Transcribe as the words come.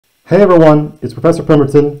Hey everyone, it's Professor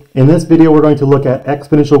Pemberton. In this video we're going to look at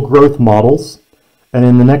exponential growth models, and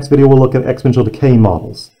in the next video we'll look at exponential decay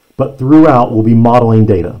models. But throughout we'll be modeling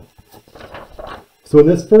data. So in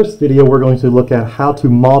this first video we're going to look at how to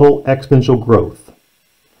model exponential growth.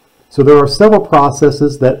 So there are several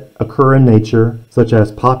processes that occur in nature, such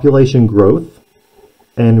as population growth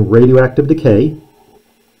and radioactive decay,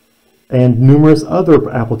 and numerous other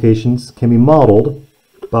applications can be modeled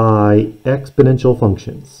by exponential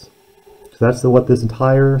functions. So that's what this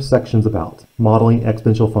entire section is about, modeling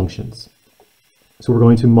exponential functions. So we're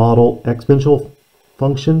going to model exponential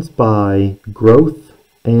functions by growth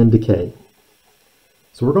and decay.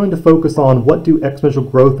 So we're going to focus on what do exponential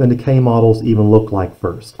growth and decay models even look like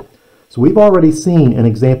first. So we've already seen an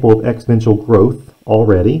example of exponential growth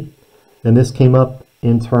already, and this came up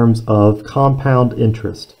in terms of compound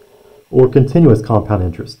interest or continuous compound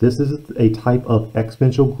interest. This is a type of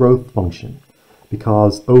exponential growth function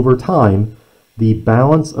because over time the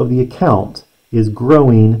balance of the account is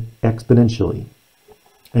growing exponentially.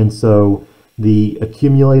 And so the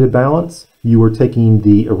accumulated balance, you are taking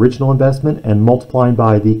the original investment and multiplying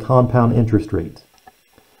by the compound interest rate.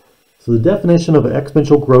 So the definition of an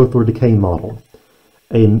exponential growth or decay model.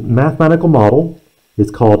 A mathematical model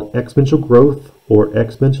is called exponential growth or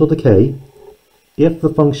exponential decay if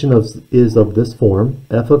the function is of this form: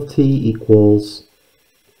 f of t equals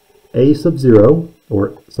a sub 0,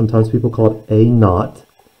 or sometimes people call it a naught,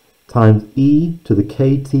 times e to the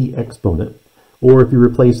kt exponent. Or if you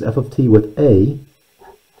replace f of t with a,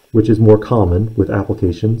 which is more common with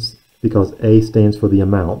applications because a stands for the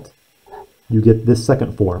amount, you get this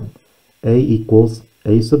second form: a equals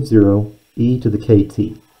a sub 0 e to the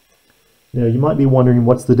kt. Now you might be wondering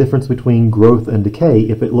what's the difference between growth and decay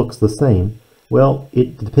if it looks the same. Well,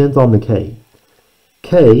 it depends on the k.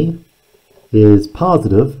 K is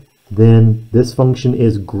positive, then this function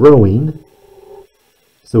is growing,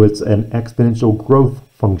 so it's an exponential growth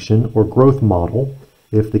function or growth model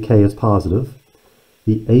if the k is positive.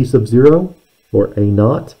 The a sub 0 or a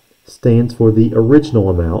naught stands for the original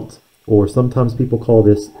amount, or sometimes people call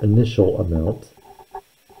this initial amount,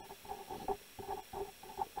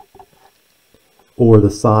 or the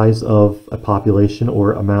size of a population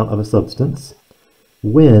or amount of a substance,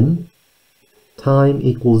 when time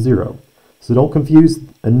equals 0. So don't confuse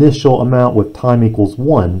initial amount with time equals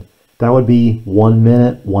 1. That would be 1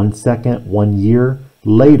 minute, 1 second, 1 year.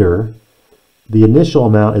 Later, the initial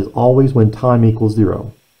amount is always when time equals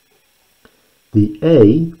 0. The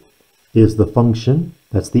a is the function,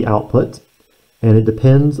 that's the output, and it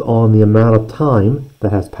depends on the amount of time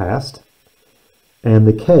that has passed. And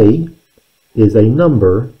the k is a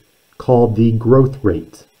number called the growth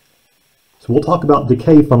rate. So we'll talk about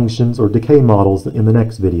decay functions or decay models in the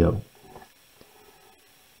next video.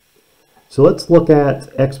 So let's look at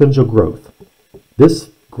exponential growth.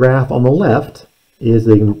 This graph on the left is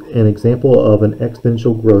an example of an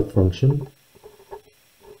exponential growth function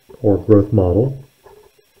or growth model.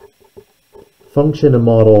 Function and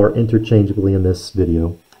model are interchangeably in this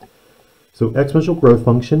video. So exponential growth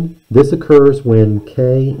function, this occurs when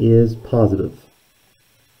k is positive.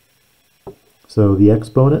 So the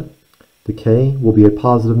exponent, the k, will be a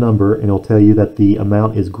positive number, and it'll tell you that the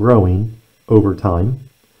amount is growing over time.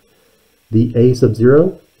 The a sub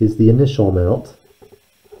 0 is the initial amount,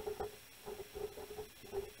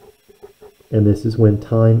 and this is when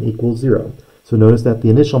time equals 0. So notice that the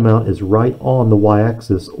initial amount is right on the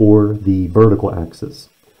y-axis or the vertical axis.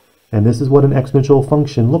 And this is what an exponential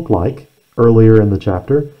function looked like earlier in the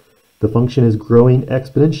chapter. The function is growing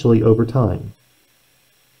exponentially over time.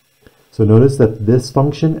 So notice that this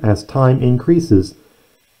function, as time increases,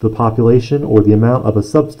 the population or the amount of a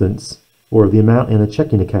substance or the amount in a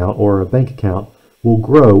checking account or a bank account will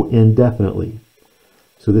grow indefinitely.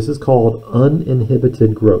 So this is called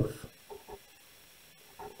uninhibited growth.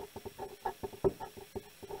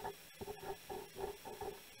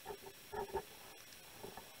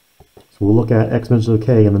 So we'll look at exponential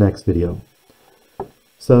decay in the next video.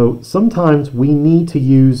 So sometimes we need to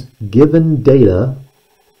use given data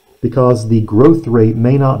because the growth rate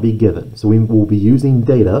may not be given. So we will be using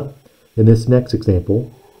data in this next example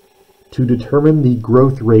to determine the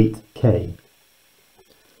growth rate k.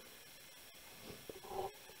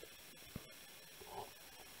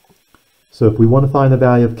 So if we want to find the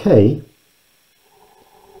value of k,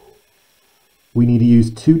 we need to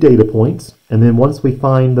use 2 data points, and then once we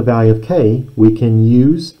find the value of k, we can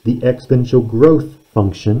use the exponential growth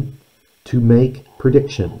function to make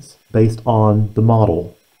predictions based on the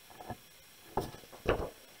model.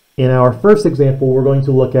 In our first example, we're going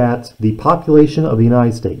to look at the population of the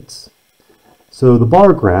United States. So the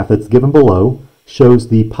bar graph that's given below shows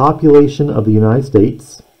the population of the United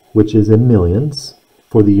States, which is in millions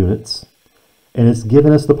for the units, and it's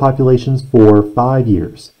given us the populations for 5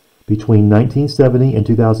 years between 1970 and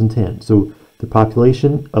 2010. So the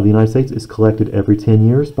population of the United States is collected every 10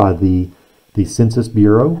 years by the Census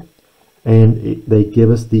Bureau, and they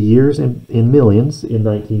give us the years in millions in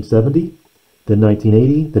 1970, then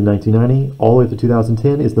 1980, then 1990, all the way to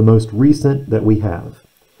 2010 is the most recent that we have.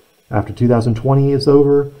 After 2020 is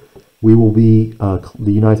over, we will be,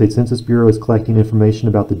 the United States Census Bureau is collecting information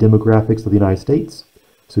about the demographics of the United States.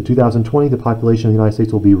 So 2020, the population of the United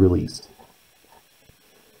States will be released.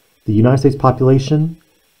 The United States population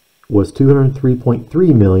was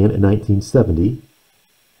 203.3 million in 1970.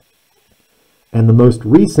 And the most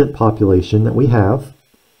recent population that we have,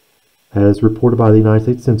 as reported by the United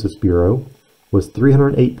States Census Bureau, was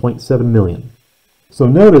 308.7 million. So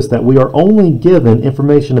notice that we are only given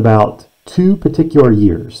information about 2 particular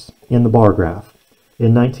years in the bar graph.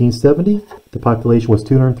 In 1970, the population was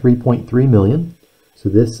 203.3 million. So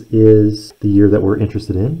this is the year that we're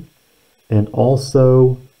interested in. And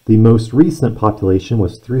also the most recent population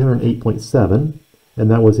was 308.7, and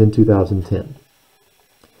that was in 2010.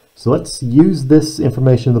 So let's use this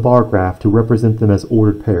information in the bar graph to represent them as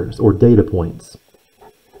ordered pairs or data points.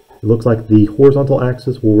 It looks like the horizontal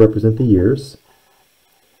axis will represent the years,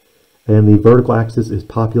 and the vertical axis is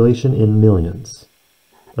population in millions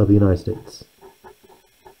of the United States.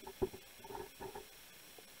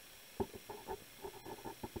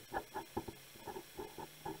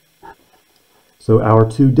 So our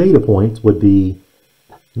 2 data points would be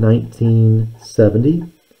 1970,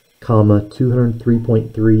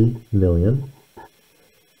 203.3 million,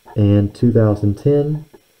 and 2010,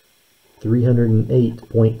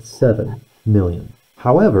 308.7 million.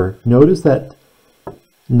 However, notice that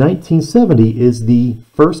 1970 is the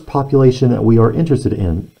first population that we are interested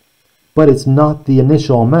in, but it's not the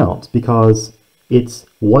initial amount because it's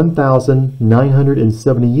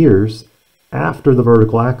 1,970 years after the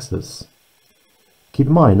vertical axis. Keep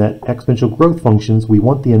in mind that exponential growth functions, we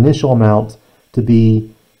want the initial amount to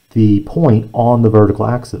be the point on the vertical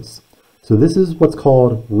axis. So this is what's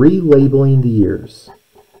called relabeling the years.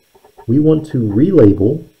 We want to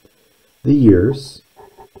relabel the years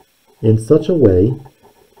in such a way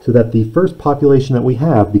so that the first population that we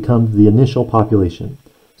have becomes the initial population.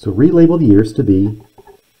 So relabel the years to be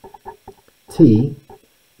T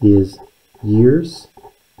is years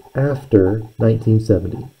after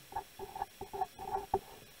 1970.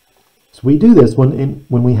 So we do this when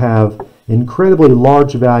we have incredibly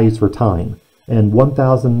large values for time, and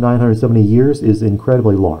 1,970 years is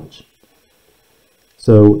incredibly large.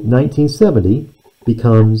 So 1970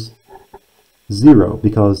 becomes 0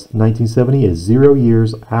 because 1970 is 0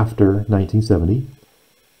 years after 1970,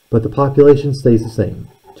 but the population stays the same,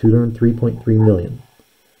 203.3 million.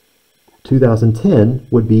 2010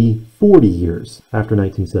 would be 40 years after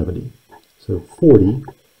 1970, so 40,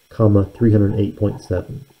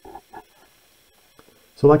 308.7.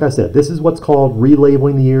 So like I said, this is what's called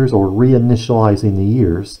relabeling the years or reinitializing the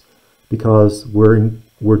years because we're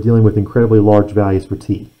dealing with incredibly large values for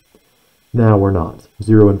t. Now we're not.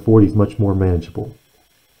 0 and 40 is much more manageable.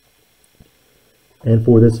 And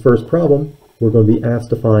for this first problem, we're going to be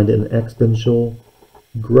asked to find an exponential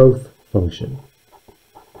growth function.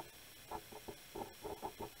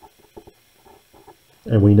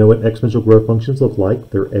 And we know what exponential growth functions look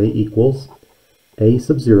like. They're a equals a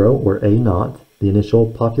sub 0 or a naught, the initial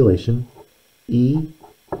population, e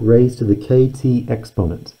raised to the kt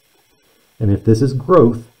exponent. And if this is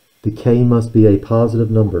growth, the k must be a positive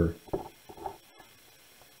number.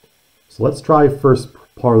 So let's try first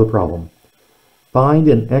part of the problem. Find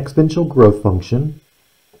an exponential growth function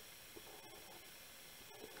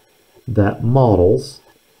that models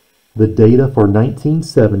the data for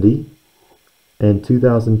 1970 and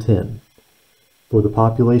 2010 for the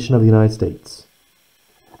population of the United States.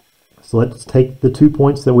 So let's take the 2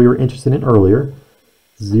 points that we were interested in earlier.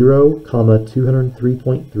 0,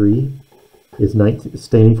 203.3 is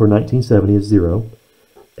standing for 1970 is 0,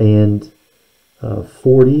 and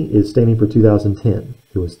 40 is standing for 2010.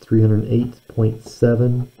 It was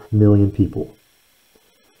 308.7 million people.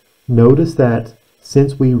 Notice that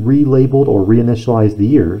since we relabeled or reinitialized the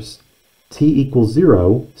years, t equals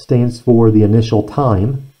 0 stands for the initial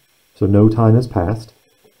time, so no time has passed.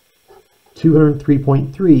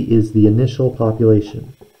 203.3 is the initial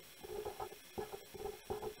population.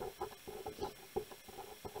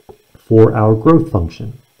 For our growth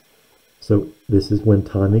function. So this is when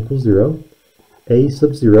time equals 0. A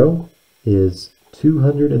sub 0 is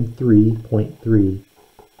 203.3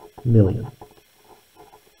 million.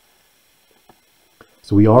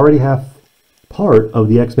 So we already have part of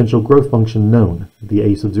the exponential growth function known. The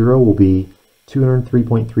a sub 0 will be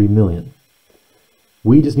 203.3 million.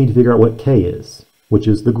 We just need to figure out what k is, which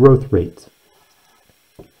is the growth rate.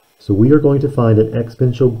 So we are going to find an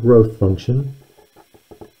exponential growth function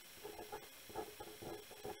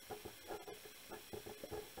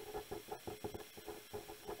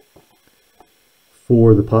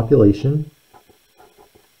for the population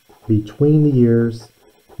between the years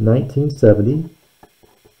 1970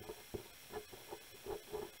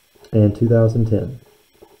 and 2010.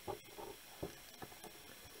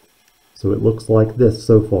 So it looks like this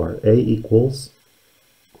so far. A equals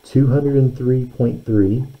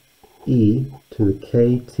 203.3 e to the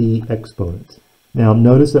kt exponent. Now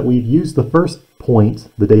notice that we've used the first point,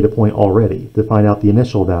 the data point, already to find out the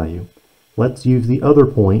initial value. Let's use the other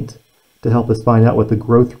point to help us find out what the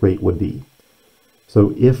growth rate would be.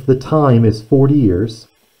 So if the time is 40 years,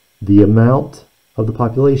 the amount of the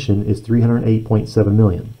population is 308.7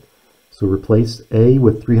 million. So replace A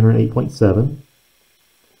with 308.7,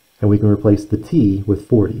 and we can replace the T with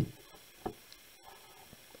 40.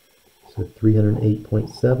 So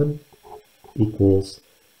 308.7 equals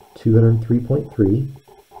 203.3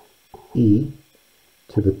 e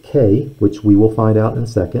to the k, which we will find out in a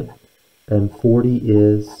second, and 40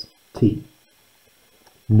 is t.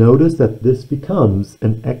 Notice that this becomes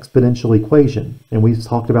an exponential equation, and we've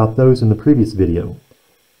talked about those in the previous video.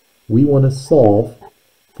 We want to solve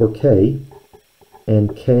for k,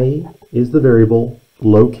 and k is the variable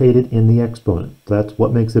located in the exponent. That's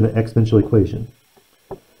what makes it an exponential equation.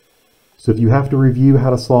 So if you have to review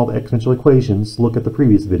how to solve exponential equations, look at the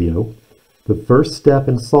previous video. The first step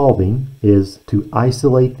in solving is to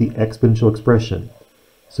isolate the exponential expression.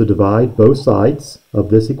 So divide both sides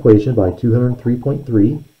of this equation by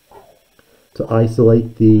 203.3 to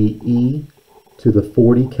isolate the e to the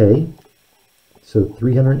 40k. So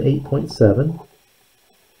 308.7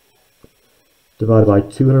 divided by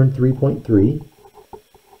 203.3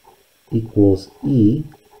 equals e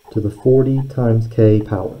to the 40 times k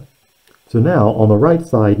power. So now on the right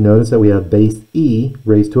side, notice that we have base e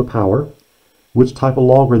raised to a power. Which type of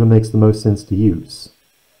logarithm makes the most sense to use?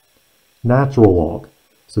 Natural log.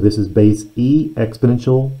 So this is base e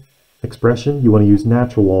exponential expression. You want to use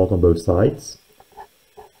natural log on both sides.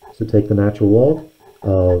 So take the natural log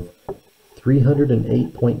of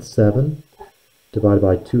 308.7 divided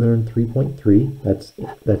by 203.3.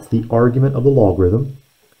 That's the argument of the logarithm,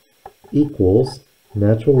 equals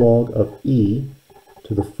natural log of e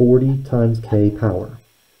to the 40 times k power.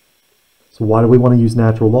 So why do we want to use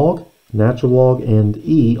natural log? Natural log and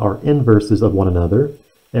e are inverses of one another,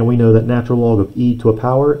 and we know that natural log of e to a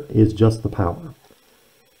power is just the power.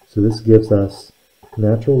 So this gives us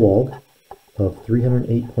natural log of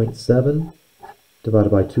 308.7 divided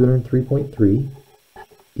by 203.3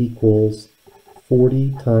 equals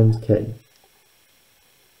 40 times k.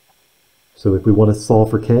 So if we want to solve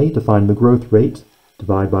for k to find the growth rate,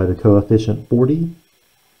 divide by the coefficient 40.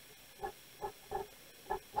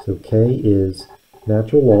 So k is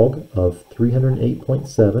natural log of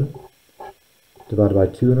 308.7 divided by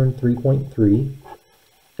 203.3,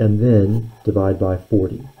 and then divide by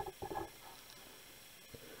 40.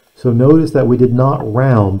 So notice that we did not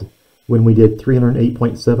round when we did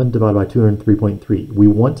 308.7 divided by 203.3. We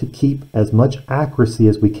want to keep as much accuracy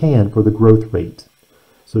as we can for the growth rate.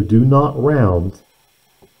 So do not round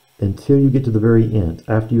until you get to the very end,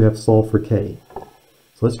 after you have solved for k.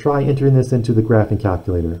 So let's try entering this into the graphing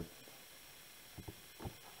calculator.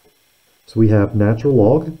 So we have natural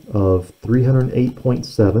log of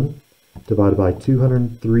 308.7 divided by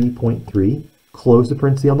 203.3, close the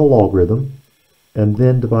parenthesis on the logarithm, and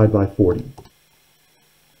then divide by 40.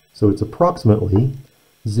 So it's approximately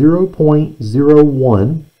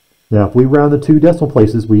 0.01. Now if we round the two decimal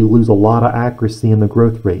places, we lose a lot of accuracy in the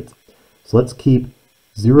growth rate. So let's keep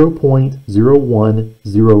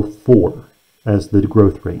 0.0104 as the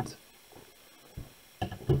growth rate.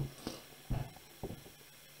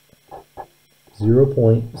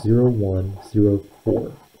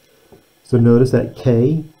 0.0104. So notice that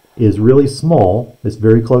k is really small. It's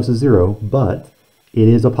very close to 0, but it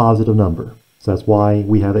is a positive number. So that's why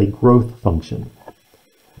we have a growth function.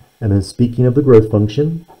 And then speaking of the growth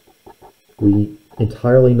function, we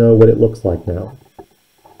entirely know what it looks like now.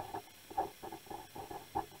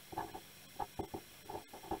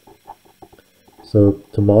 So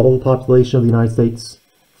to model the population of the United States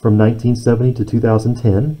from 1970 to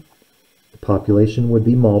 2010, the population would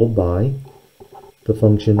be modeled by the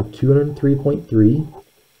function 203.3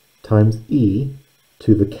 times e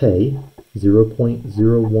to the k,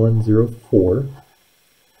 0.0104,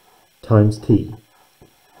 times t.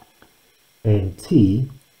 And t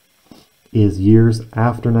is years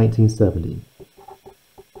after 1970.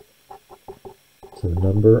 So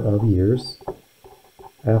number of years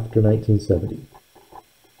after 1970.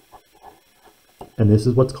 And this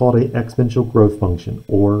is what's called an exponential growth function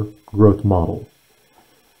or growth model.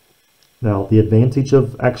 Now, the advantage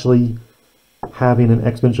of actually having an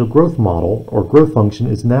exponential growth model or growth function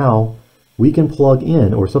is now we can plug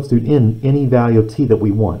in or substitute in any value of t that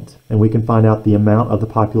we want, and we can find out the amount of the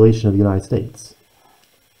population of the United States.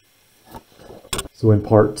 So in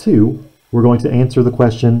part 2, we're going to answer the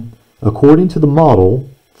question, according to the model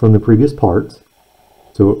from the previous part,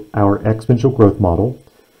 so our exponential growth model,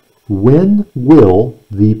 when will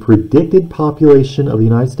the predicted population of the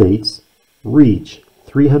United States reach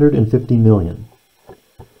 350 million?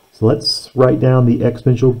 So let's write down the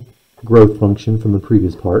exponential growth function from the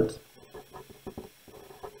previous part.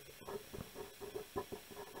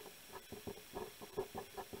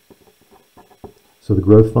 So the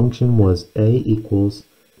growth function was a equals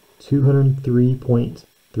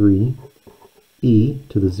 203.3 e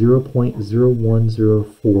to the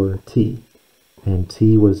 0.0104 t, and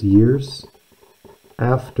t was years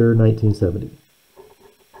after 1970.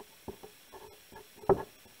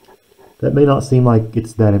 That may not seem like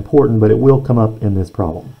it's that important, but it will come up in this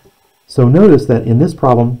problem. So notice that in this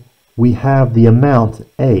problem, we have the amount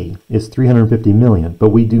A is 350 million,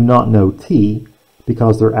 but we do not know T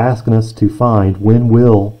because they're asking us to find when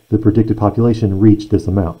will the predicted population reach this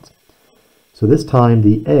amount. So this time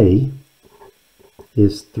the A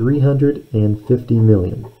is 350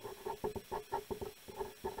 million.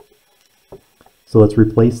 So let's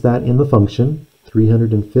replace that in the function.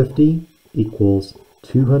 350 equals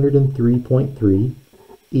 203.3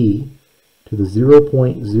 e to the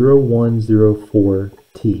 0.0104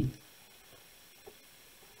 t.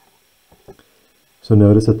 So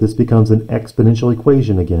notice that this becomes an exponential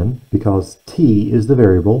equation again because t is the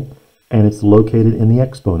variable and it's located in the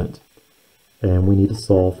exponent. And we need to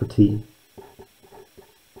solve for t.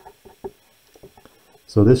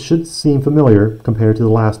 So this should seem familiar compared to the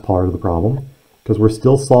last part of the problem because we're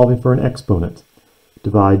still solving for an exponent.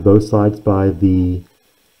 Divide both sides by the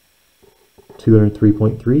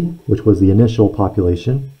 203.3, which was the initial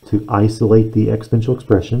population, to isolate the exponential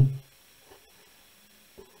expression.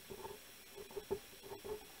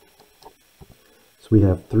 So we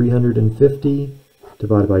have 350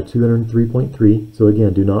 divided by 203.3. So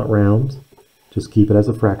again, do not round, just keep it as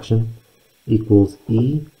a fraction, equals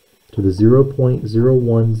e to the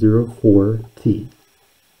 0.0104 t.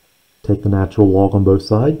 Take the natural log on both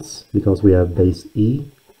sides because we have base e.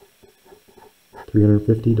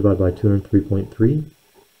 350 divided by 203.3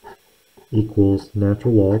 equals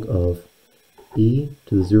natural log of e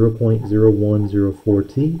to the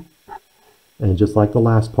 0.0104 t. And just like the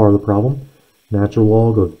last part of the problem, natural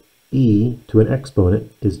log of e to an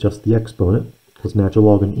exponent is just the exponent because natural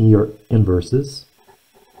log and e are inverses.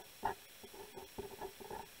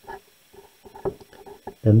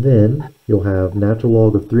 And then you'll have natural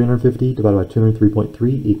log of 350 divided by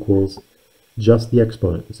 203.3 equals just the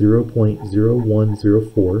exponent,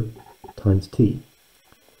 0.0104 times t.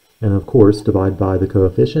 And of course, divide by the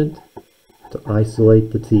coefficient to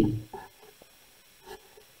isolate the t.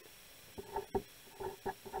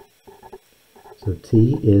 So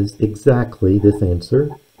t is exactly this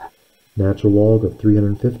answer, natural log of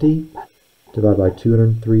 350 divided by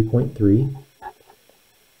 203.3,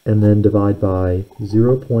 and then divide by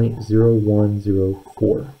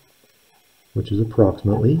 0.0104, which is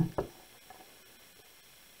approximately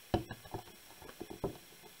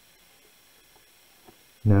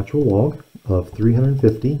natural log of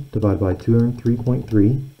 350 divided by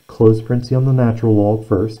 203.3, close parenthesis on the natural log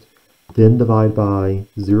first, then divide by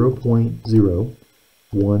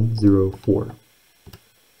 0.0104.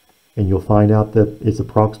 And you'll find out that it's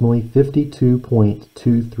approximately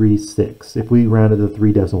 52.236 if we round it to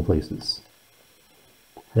 3 decimal places.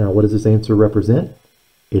 Now, what does this answer represent?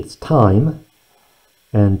 It's time,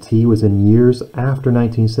 and t was in years after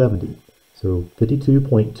 1970. So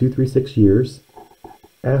 52.236 years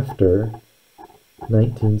after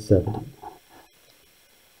 1970.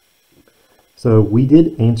 So we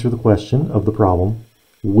did answer the question of the problem,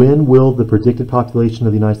 when will the predicted population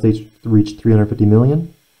of the United States reach 350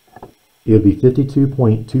 million? It would be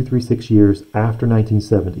 52.236 years after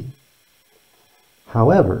 1970.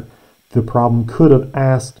 However, the problem could have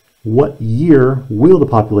asked, what year will the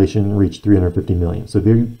population reach 350 million? So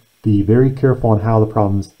be very careful on how the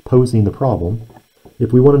problem's posing the problem.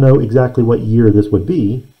 If we want to know exactly what year this would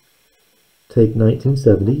be, take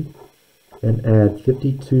 1970 and add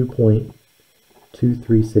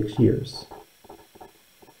 52.236 years.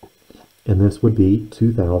 And this would be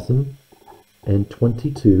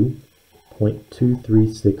 2022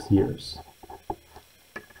 0.236 years.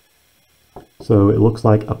 So it looks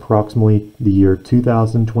like approximately the year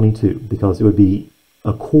 2022, because it would be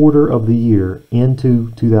a quarter of the year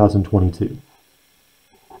into 2022.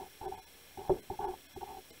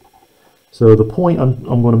 So the point I'm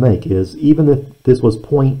going to make is, even if this was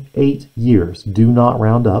 0.8 years, do not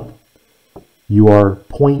round up. You are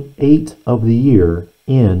 0.8 of the year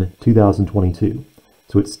in 2022.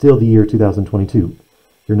 So it's still the year 2022.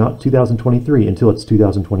 You're not 2023 until it's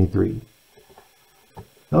 2023.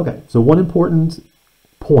 Okay, so one important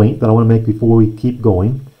point that I want to make before we keep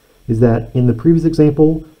going is that in the previous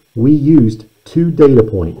example, we used two data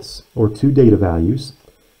points, or two data values.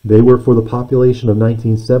 They were for the population of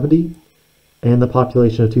 1970 and the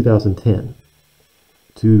population of 2010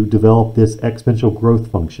 to develop this exponential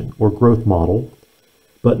growth function, or growth model.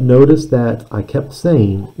 But notice that I kept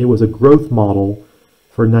saying it was a growth model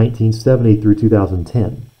for 1970 through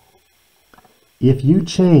 2010. If you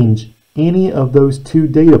change any of those two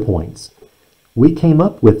data points, we came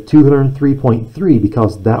up with 203.3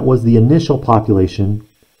 because that was the initial population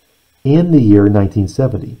in the year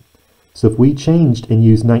 1970. So if we changed and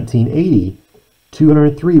used 1980,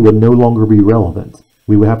 203 would no longer be relevant.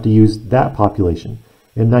 We would have to use that population.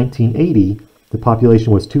 In 1980, the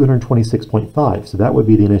population was 226.5, so that would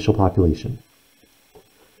be the initial population.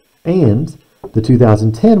 And the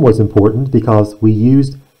 2010 was important because we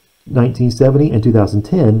used 1970 and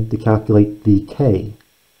 2010 to calculate the K.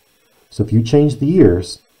 So if you change the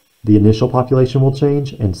years, the initial population will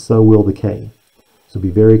change, and so will the K. So be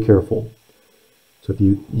very careful. So if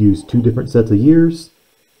you use two different sets of years,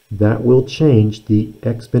 that will change the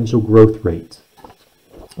exponential growth rate.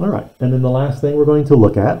 All right, and then the last thing we're going to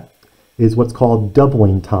look at is what's called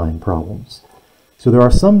doubling time problems. So there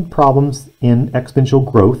are some problems in exponential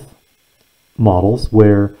growth models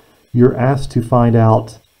where you're asked to find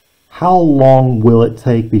out how long will it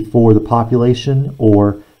take before the population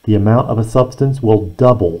or the amount of a substance will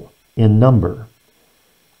double in number.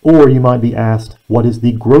 Or you might be asked, what is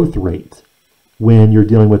the growth rate when you're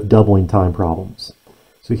dealing with doubling time problems?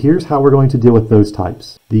 So here's how we're going to deal with those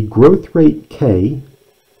types. The growth rate K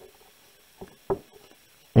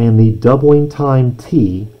and the doubling time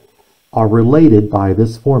T are related by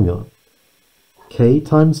this formula. K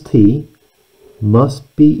times T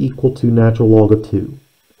must be equal to natural log of 2.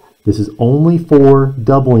 This is only for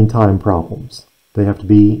doubling time problems. They have to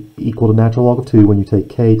be equal to natural log of 2 when you take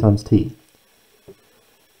K times T.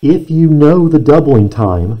 If you know the doubling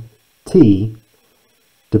time, T,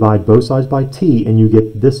 divide both sides by T and you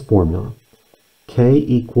get this formula. K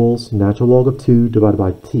equals natural log of 2 divided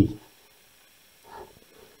by T.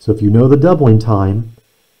 So if you know the doubling time,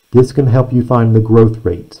 this can help you find the growth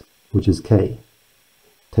rate, which is K.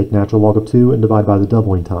 Take natural log of 2 and divide by the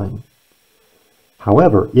doubling time.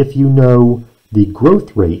 However, if you know the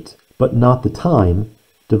growth rate, but not the time,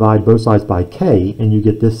 divide both sides by K and you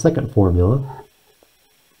get this second formula,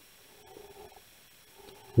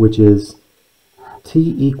 which is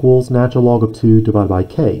T equals natural log of 2 divided by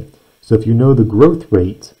K. So if you know the growth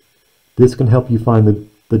rate, this can help you find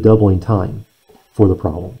the doubling time for the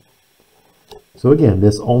problem. So again,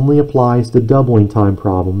 this only applies to doubling time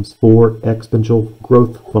problems for exponential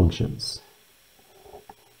growth functions.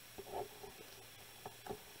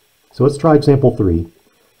 So let's try example 3.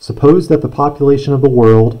 Suppose that the population of the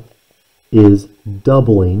world is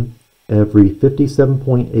doubling every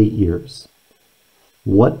 57.8 years.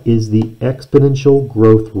 What is the exponential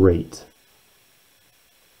growth rate?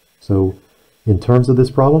 So in terms of this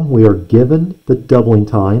problem, we are given the doubling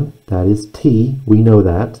time, that is T, we know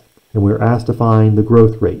that, and we're asked to find the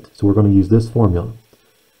growth rate. So we're going to use this formula.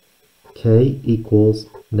 K equals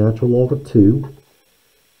natural log of 2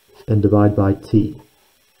 and divide by T.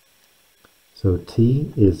 So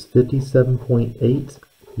T is 57.8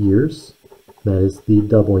 years. That is the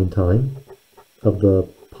doubling time of the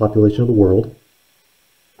population of the world.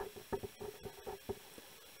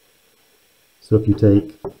 So if you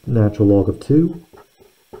take natural log of 2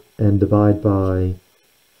 and divide by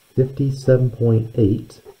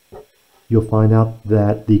 57.8, you'll find out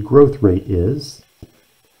that the growth rate is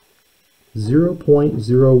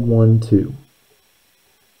 0.012.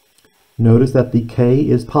 Notice that the K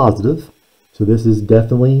is positive, so this is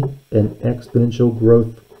definitely an exponential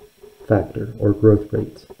growth factor or growth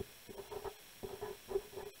rate.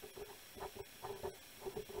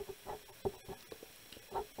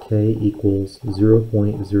 K equals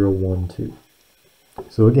 0.012.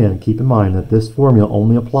 So again, keep in mind that this formula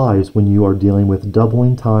only applies when you are dealing with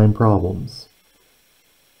doubling time problems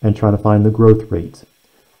and trying to find the growth rate.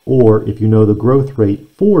 Or if you know the growth rate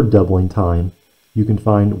for doubling time, you can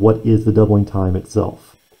find what is the doubling time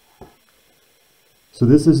itself. So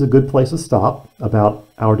this is a good place to stop about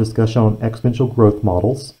our discussion on exponential growth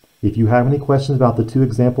models. If you have any questions about the two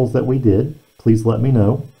examples that we did, please let me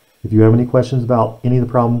know. If you have any questions about any of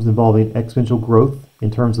the problems involving exponential growth in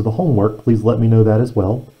terms of the homework, please let me know that as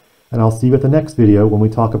well. And I'll see you at the next video when we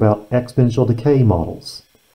talk about exponential decay models.